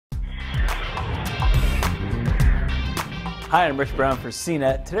Hi, I'm Rich Brown for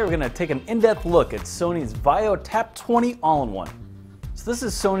CNET. Today we're going to take an in-depth look at Sony's Vaio Tap 20 All-in-One. So this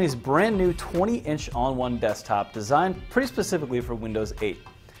is Sony's brand new 20-inch all-in-one desktop designed pretty specifically for Windows 8.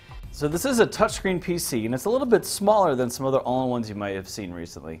 So this is a touchscreen PC and it's a little bit smaller than some other all-in-ones you might have seen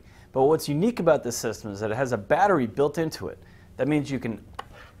recently. But what's unique about this system is that it has a battery built into it. That means you can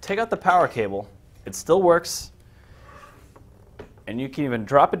take out the power cable, it still works, and you can even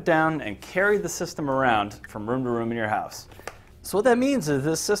drop it down and carry the system around from room to room in your house. So what that means is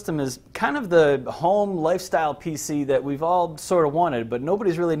this system is kind of the home lifestyle PC that we've all sort of wanted, but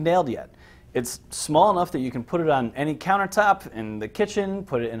nobody's really nailed yet. It's small enough that you can put it on any countertop, in the kitchen,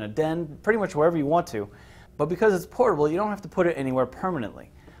 put it in a den, pretty much wherever you want to. But because it's portable, you don't have to put it anywhere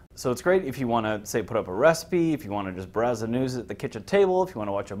permanently. So it's great if you want to, say, put up a recipe, if you want to just browse the news at the kitchen table, if you want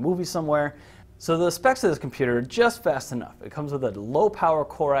to watch a movie somewhere. So the specs of this computer are just fast enough. It comes with a low-power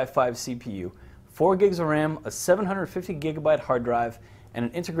Core i5 CPU, 4 gigs of RAM, a 750 gigabyte hard drive, and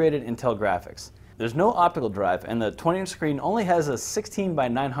an integrated Intel graphics. There's no optical drive, and the 20-inch screen only has a 16 by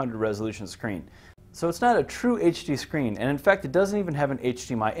 900 resolution screen. So it's not a true HD screen, and in fact it doesn't even have an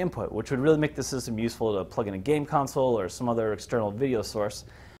HDMI input, which would really make the system useful to plug in a game console or some other external video source.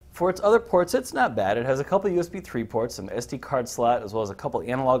 For its other ports, it's not bad. It has a couple USB 3 ports, an SD card slot, as well as a couple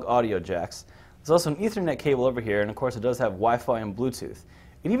analog audio jacks. There's also an Ethernet cable over here, and of course it does have Wi-Fi and Bluetooth.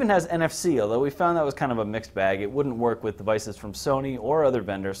 It even has NFC, although we found that was kind of a mixed bag. It wouldn't work with devices from Sony or other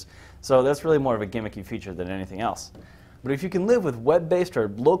vendors, so that's really more of a gimmicky feature than anything else. But if you can live with web-based or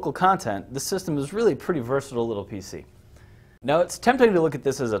local content, this system is really a pretty versatile little PC. Now it's tempting to look at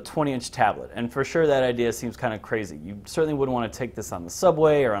this as a 20-inch tablet, and for sure that idea seems kind of crazy. You certainly wouldn't want to take this on the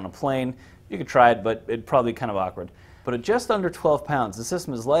subway or on a plane. You could try it, but it'd probably be kind of awkward. But at just under 12 pounds, the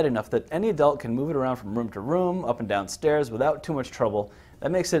system is light enough that any adult can move it around from room to room, up and down stairs without too much trouble.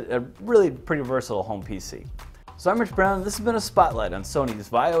 That makes it a really pretty versatile home PC. So I'm Rich Brown, and this has been a spotlight on Sony's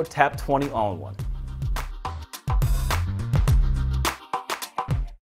Vaio Tap 20 All-in-One.